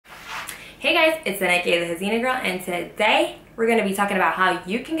Hey guys, it's Sena, the Hazina girl, and today we're going to be talking about how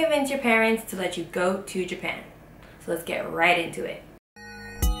you can convince your parents to let you go to Japan. So let's get right into it.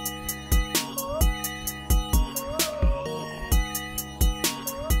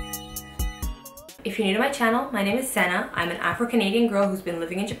 If you're new to my channel, my name is Sena. I'm an Afro-Canadian girl who's been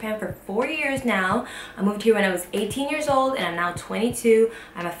living in Japan for 4 years now. I moved here when I was 18 years old and I'm now 22.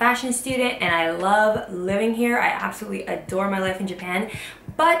 I'm a fashion student and I love living here. I absolutely adore my life in Japan.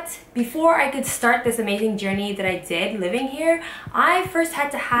 But before I could start this amazing journey that I did living here, I first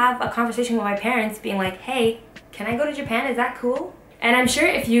had to have a conversation with my parents being like, hey, can I go to Japan? Is that cool? And I'm sure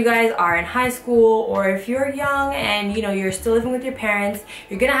if you guys are in high school or if you're young and you're still living with your parents,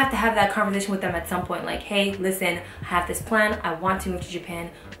 you're gonna have to have that conversation with them at some point, like, hey, listen, I have this plan, I want to move to Japan,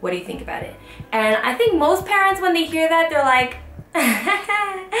 what do you think about it? And I think most parents, when they hear that, they're like,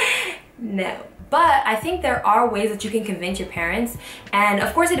 no. But I think there are ways that you can convince your parents, and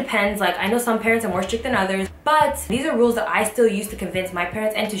of course it depends. Like, I know some parents are more strict than others, but these are rules that I still use to convince my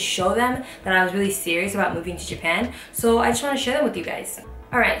parents and to show them that I was really serious about moving to Japan. So I just want to share them with you guys.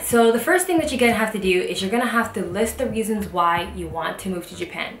 Alright, so the first thing that you're gonna have to do is you're gonna have to list the reasons why you want to move to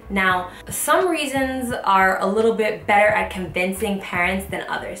Japan. Now, some reasons are a little bit better at convincing parents than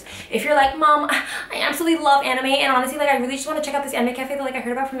others. If you're like, Mom, I absolutely love anime, and honestly, like, I really just want to check out this anime cafe that, like, I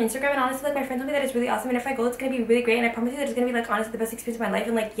heard about from Instagram, and honestly, like, my friend told me that it's really awesome, and if I go, it's gonna be really great, and I promise you that it's gonna be, like, honestly the best experience of my life,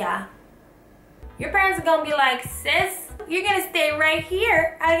 and, like, yeah. Your parents are gonna be like, sis, you're gonna stay right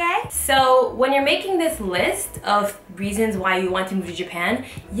here, okay? So when you're making this list of reasons why you want to move to Japan,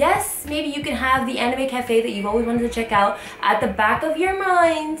 yes, maybe you can have the anime cafe that you've always wanted to check out at the back of your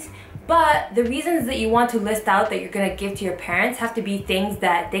mind, but the reasons that you want to list out that you're gonna give to your parents have to be things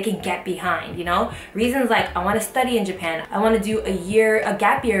that they can get behind, Reasons like, I want to study in Japan, I want to do a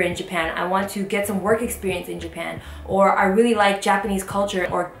gap year in Japan, I want to get some work experience in Japan, or I really like Japanese culture,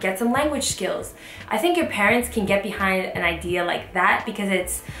 or get some language skills. I think your parents can get behind an idea like that because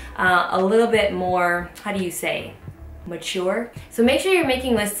it's a little bit more, how do you say, mature. So make sure you're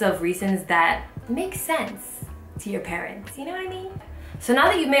making lists of reasons that make sense to your parents, you know what I mean? So now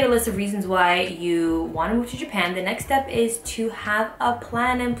that you've made a list of reasons why you want to move to Japan, the next step is to have a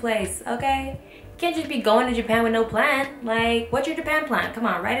plan in place, okay? You can't just be going to Japan with no plan. Like, what's your Japan plan? Come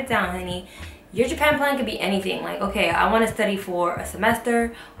on, write it down, honey. Your Japan plan could be anything. Like, okay, I want to study for a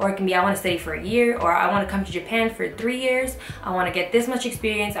semester, or it can be I want to study for a year, or I want to come to Japan for 3 years. I want to get this much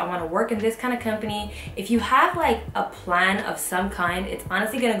experience. I want to work in this kind of company. If you have like a plan of some kind, it's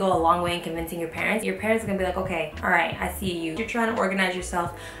honestly going to go a long way in convincing your parents. Your parents are going to be like, okay, all right, I see you. You're trying to organize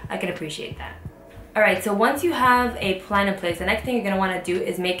yourself. I can appreciate that. Alright, so once you have a plan in place, the next thing you're going to want to do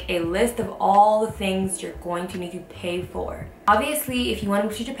is make a list of all the things you're going to need to pay for. Obviously, if you want to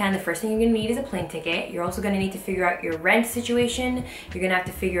move to Japan, the first thing you're going to need is a plane ticket. You're also going to need to figure out your rent situation. You're going to have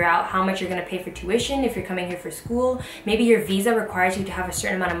to figure out how much you're going to pay for tuition if you're coming here for school. Maybe your visa requires you to have a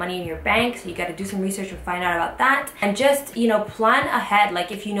certain amount of money in your bank, so you got to do some research and find out about that. And just, plan ahead.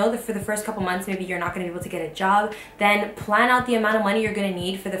 Like, if you know that for the first couple months, maybe you're not going to be able to get a job, then plan out the amount of money you're going to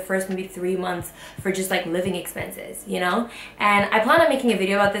need for the first maybe 3 months for just like living expenses, And I plan on making a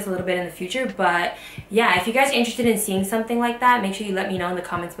video about this a little bit in the future, but yeah, if you guys are interested in seeing something like that, make sure you let me know in the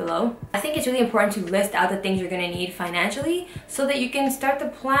comments below. I think it's really important to list out the things you're going to need financially so that you can start to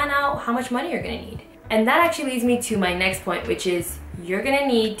plan out how much money you're going to need. And that actually leads me to my next point, which is you're going to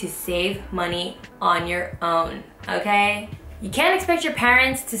need to save money on your own, okay? You can't expect your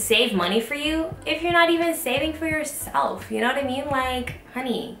parents to save money for you if you're not even saving for yourself. You know what I mean? Like,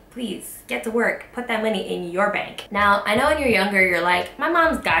 honey, please get to work. Put that money in your bank. Now, I know when you're younger, you're like, my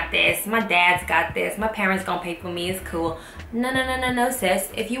mom's got this, my dad's got this, my parents gonna pay for me, it's cool. No, sis.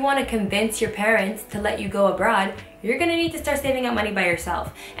 If you want to convince your parents to let you go abroad, you're gonna need to start saving up money by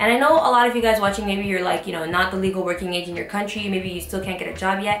yourself. And I know a lot of you guys watching, maybe you're like, not the legal working age in your country, maybe you still can't get a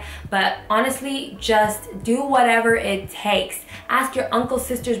job yet, but honestly, just do whatever it takes. Ask your uncles,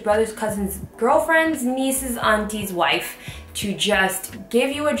 sisters, brothers, cousins, girlfriends, nieces, aunties, wife to just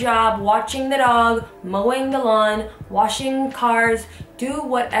give you a job watching the dog, mowing the lawn, washing cars. Do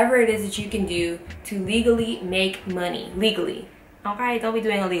whatever it is that you can do to legally make money. Legally. Okay, don't be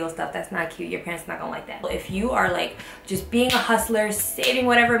doing illegal stuff. That's not cute. Your parents are not gonna like that. If you are like just being a hustler, saving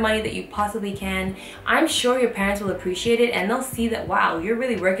whatever money that you possibly can, I'm sure your parents will appreciate it and they'll see that, wow, you're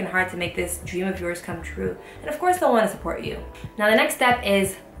really working hard to make this dream of yours come true. And of course they'll want to support you. Now the next step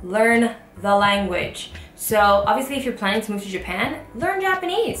is learn the language. So obviously if you're planning to move to Japan, learn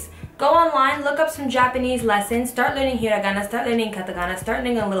Japanese. Go online, look up some Japanese lessons, start learning hiragana, start learning katakana, start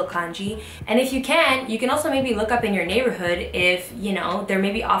learning a little kanji. And if you can also maybe look up in your neighborhood if, you know, they're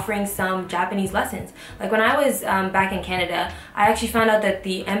maybe offering some Japanese lessons. Like when I was back in Canada, I actually found out that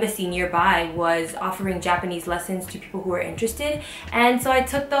the embassy nearby was offering Japanese lessons to people who were interested. And so I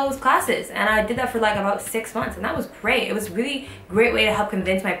took those classes and I did that for like about 6 months, and that was great. It was a really great way to help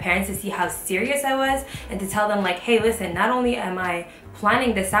convince my parents to see how serious I was and to tell them like, hey, listen, not only am I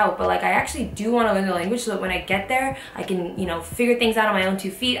planning this out, but like I actually do want to learn the language so that when I get there, I can, you know, figure things out on my own 2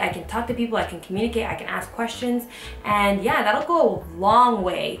 feet. I can talk to people, I can communicate, I can ask questions, and yeah, that'll go a long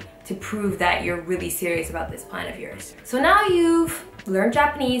way to prove that you're really serious about this plan of yours. So now you've learned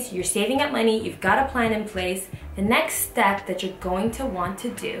Japanese, you're saving up money, you've got a plan in place. The next step that you're going to want to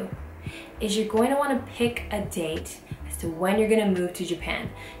do is you're going to want to pick a date to when you're gonna move to Japan.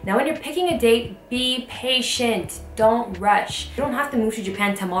 Now when you're picking a date, be patient, don't rush. You don't have to move to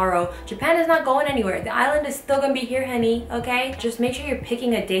Japan tomorrow. Japan is not going anywhere. The island is still gonna be here, honey, okay? Just make sure you're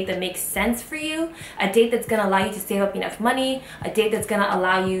picking a date that makes sense for you, a date that's gonna allow you to save up enough money, a date that's gonna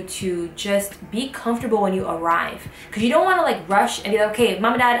allow you to just be comfortable when you arrive. Because you don't wanna like rush and be like, okay,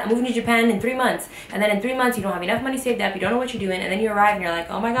 mom and dad, I'm moving to Japan in 3 months. And then in 3 months, you don't have enough money saved up, you don't know what you're doing, and then you arrive and you're like,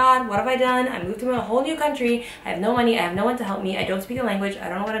 oh my God, what have I done? I moved to a whole new country, I have no money, I have no one to help me, I don't speak the language, I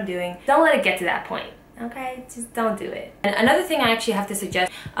don't know what I'm doing. Don't let it get to that point, okay? Just don't do it. And another thing I actually have to suggest,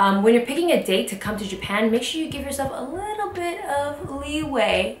 when you're picking a date to come to Japan, make sure you give yourself a little bit of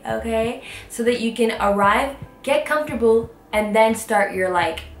leeway, okay? So that you can arrive, get comfortable, and then start your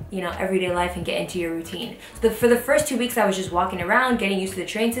like, you know, everyday life and get into your routine. So for the first 2 weeks, I was just walking around, getting used to the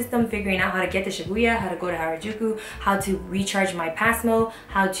train system, figuring out how to get to Shibuya, how to go to Harajuku, how to recharge my Passmo,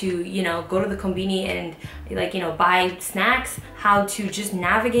 how to, you know, go to the kombini and like, you know, buy snacks, how to just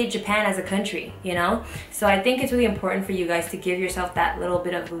navigate Japan as a country, you know? So I think it's really important for you guys to give yourself that little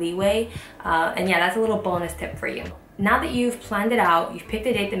bit of leeway. And yeah, that's a little bonus tip for you. Now that you've planned it out, you've picked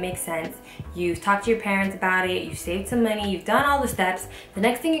a date that makes sense, you've talked to your parents about it, you've saved some money, you've done all the steps, the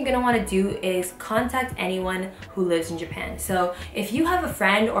next thing you're gonna wanna do is contact anyone who lives in Japan. So if you have a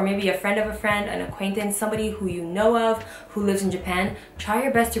friend or maybe a friend of a friend, an acquaintance, somebody who you know of who lives in Japan, try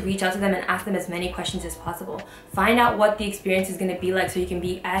your best to reach out to them and ask them as many questions as possible. Find out what the experience is gonna be like so you can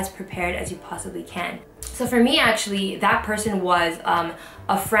be as prepared as you possibly can. So for me, actually, that person was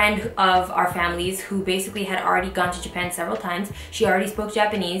a friend of our family's who basically had already gone to Japan several times. She already spoke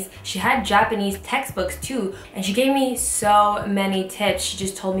Japanese. She had Japanese textbooks too, and she gave me so many tips. She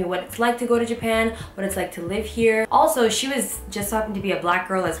just told me what it's like to go to Japan, what it's like to live here. Also, she was just happened to be a black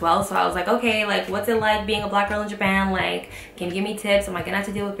girl as well, so I was like, okay, like what's it like being a black girl in Japan? Like, can you give me tips? Am I gonna have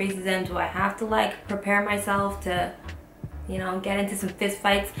to deal with racism? Do I have to like prepare myself to, you know, get into some fist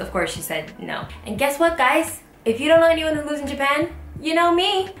fights? Of course she said no. And guess what, guys? If you don't know anyone who lives in Japan, you know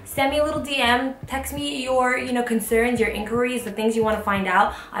me. Send me a little DM, text me your, you know, concerns, your inquiries, the things you want to find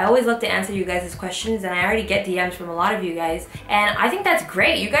out. I always love to answer you guys' questions, and I already get DMs from a lot of you guys. And I think that's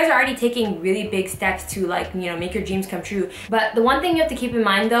great. You guys are already taking really big steps to like, you know, make your dreams come true. But the one thing you have to keep in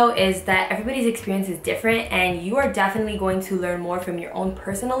mind though is that everybody's experience is different, and you are definitely going to learn more from your own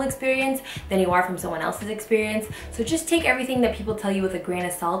personal experience than you are from someone else's experience. So just take everything that people tell you with a grain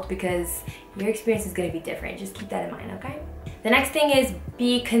of salt, because your experience is going to be different. Just keep that in mind, okay? The next thing is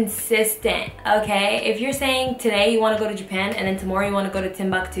be consistent, okay? If you're saying today you want to go to Japan and then tomorrow you want to go to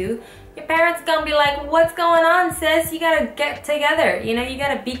Timbuktu, your parents gonna be like, what's going on, sis? You gotta get together, you know? You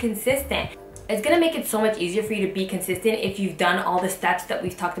gotta be consistent. It's gonna make it so much easier for you to be consistent if you've done all the steps that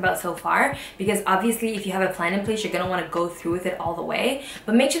we've talked about so far, because obviously if you have a plan in place, you're gonna wanna go through with it all the way.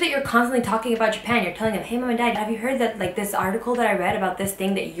 But make sure that you're constantly talking about Japan. You're telling them, hey mom and dad, have you heard that like this article that I read about this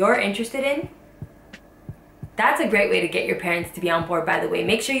thing that you're interested in? That's a great way to get your parents to be on board, by the way.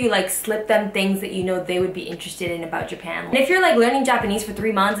 Make sure you like slip them things that you know they would be interested in about Japan. And if you're like learning Japanese for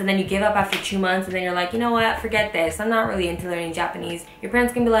 3 months and then you give up after 2 months and then you're like, you know what, forget this, I'm not really into learning Japanese. Your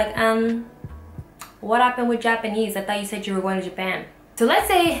parents can be like, what happened with Japanese? I thought you said you were going to Japan. So let's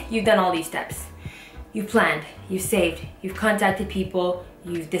say you've done all these steps. You've planned, you've saved, you've contacted people,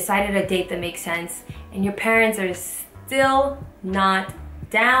 you've decided a date that makes sense, and your parents are still not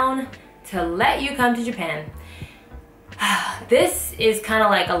down to let you come to Japan. This is kind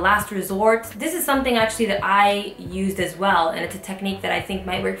of like a last resort. This is something actually that I used as well, and it's a technique that I think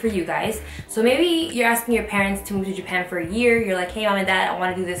might work for you guys. So maybe you're asking your parents to move to Japan for a year. You're like, hey mom and dad, I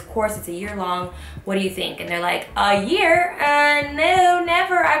want to do this course. It's a year long. What do you think? And they're like, a year? No,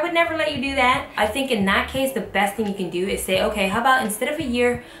 never. I would never let you do that. I think in that case, the best thing you can do is say, okay, how about instead of a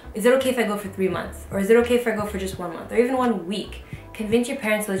year, is it okay if I go for 3 months? Or is it okay if I go for just 1 month or even 1 week? convince your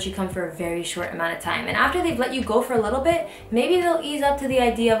parents to let you come for a very short amount of time. And after they've let you go for a little bit, maybe they'll ease up to the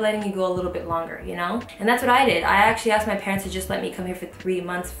idea of letting you go a little bit longer, you know? And that's what I did. I actually asked my parents to just let me come here for 3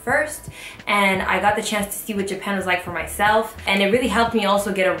 months first, and I got the chance to see what Japan was like for myself, and it really helped me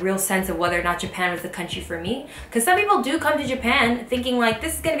also get a real sense of whether or not Japan was the country for me. Because some people do come to Japan thinking like,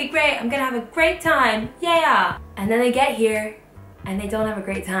 this is gonna be great, I'm gonna have a great time, yeah! And then they get here and they don't have a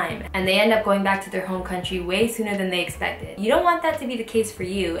great time, and they end up going back to their home country way sooner than they expected. You don't want that to be the case for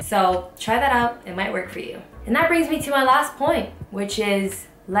you, so try that out, it might work for you. And that brings me to my last point, which is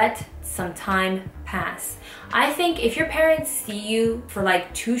let some time pass. I think if your parents see you for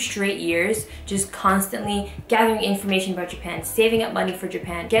like 2 straight years just constantly gathering information about Japan, saving up money for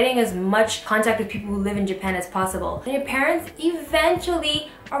Japan, getting as much contact with people who live in Japan as possible, then your parents eventually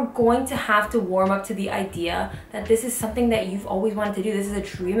are going to have to warm up to the idea that this is something that you've always wanted to do. This is a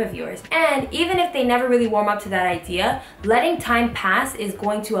dream of yours. And even if they never really warm up to that idea, letting time pass is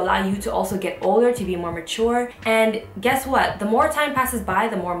going to allow you to also get older, to be more mature. And guess what? The more time passes by,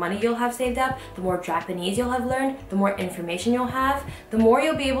 the more money you'll have saved up, the more Japanese you'll have learned, the more information you'll have, the more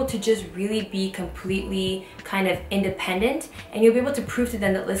you'll be able to just really be completely kind of independent, and you'll be able to prove to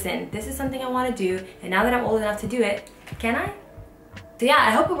them that, listen, this is something I want to do, and now that I'm old enough to do it, can I? So yeah,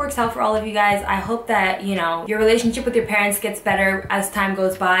 I hope it works out for all of you guys. I hope that, you know, your relationship with your parents gets better as time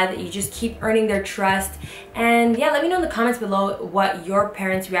goes by, that you just keep earning their trust. And yeah, let me know in the comments below what your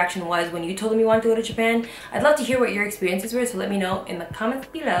parents' reaction was when you told them you wanted to go to Japan. I'd love to hear what your experiences were, so let me know in the comments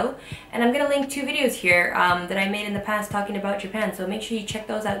below. And I'm gonna link 2 videos here that I made in the past talking about Japan, so make sure you check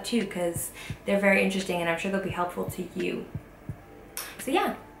those out too, because they're very interesting and I'm sure they'll be helpful to you. So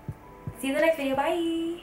yeah, see you in the next video, bye!